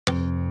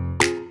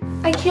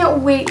I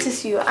can't wait to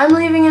see you. I'm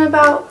leaving in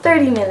about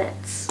 30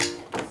 minutes.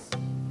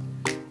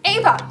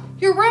 Ava,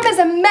 your room is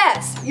a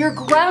mess. You're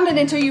grounded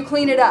until you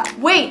clean it up.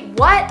 Wait,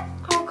 what?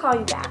 I'll call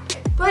you back.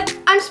 But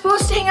I'm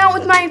supposed to hang out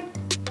with my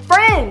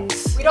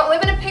friends. We don't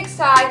live in a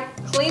pigsty.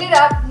 Clean it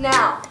up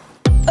now.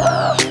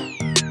 Ugh.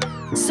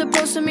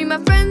 Supposed to meet my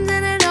friends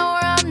in an hour,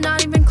 I'm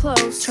not even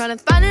close. Trying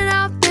to find an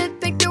outfit,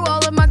 pick through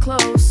all of my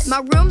clothes.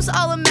 My room's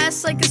all a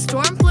mess like a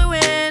storm flew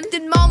in.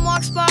 Then mom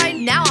walks by,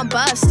 now I'm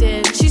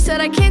busted. She said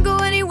I can't go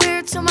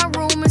anywhere till my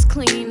room is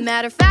clean.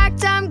 Matter of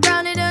fact, I'm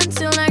grounded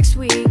until next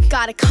week.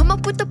 Gotta come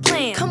up with a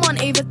plan. Come on,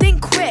 Ava,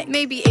 think quick.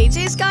 Maybe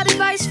AJ's got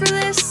advice for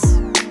this?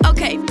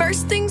 Okay,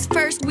 first things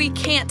first, we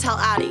can't tell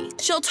Addy.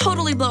 She'll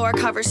totally blow our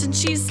cover since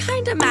she's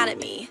kinda mad at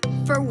me.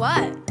 For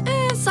what?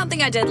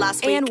 Something I did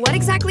last week. And what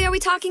exactly are we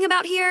talking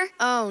about here?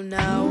 Oh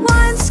no.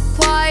 Once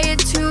quiet,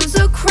 two's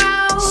a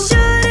crowd.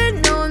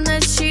 Should've known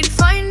that she'd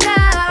find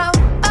out.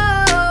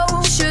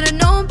 Oh, should've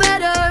known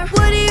better.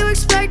 What do you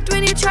expect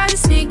when you try to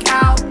sneak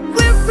out?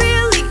 We're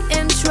really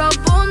in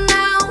trouble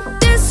now.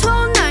 This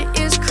whole night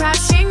is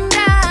crashing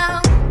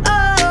down.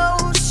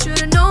 Oh,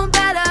 should've known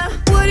better.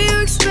 What do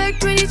you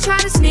expect when you try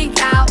to sneak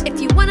out? If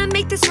you wanna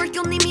make this work,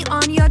 you'll need me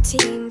on your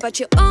team. But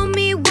you owe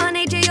me 1,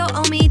 AJ, you'll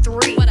owe me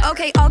 3. Whatever.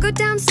 Okay, I'll go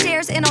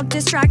downstairs and I'll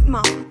distract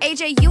mom.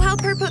 AJ, you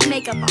help her put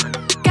makeup on.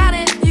 Got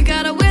it. You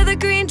gotta wear the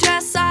green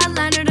dress,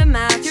 eyeliner to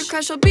match. Your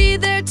crush will be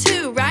there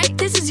too, right?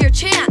 This is your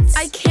chance.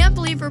 I can't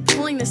believe we're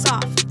pulling this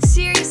off.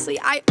 Seriously,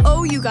 I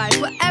owe you guys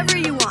whatever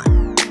you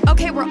want.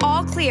 Okay, we're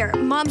all clear.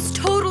 Mom's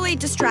totally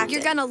distracted.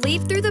 You're gonna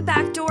leave through the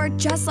back door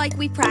just like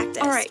we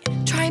practiced. All right,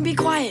 try and be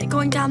quiet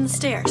going down the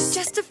stairs.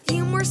 Just a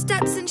few more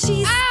steps and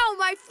she's... Ow,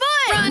 my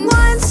foot! Run.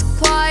 Once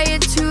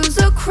quiet, two's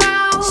a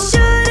crowd.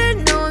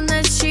 Should've known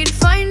that she'd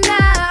find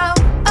out.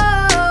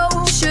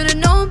 Oh, should've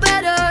known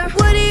better.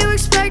 What do you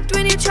expect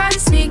when you try to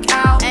sneak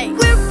out? Hey.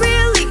 We're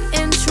really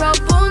in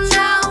trouble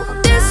now.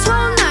 This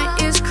whole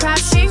night is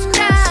crashing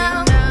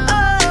down.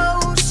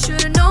 Oh,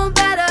 should've known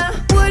better.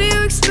 What do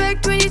you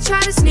expect when you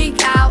try to sneak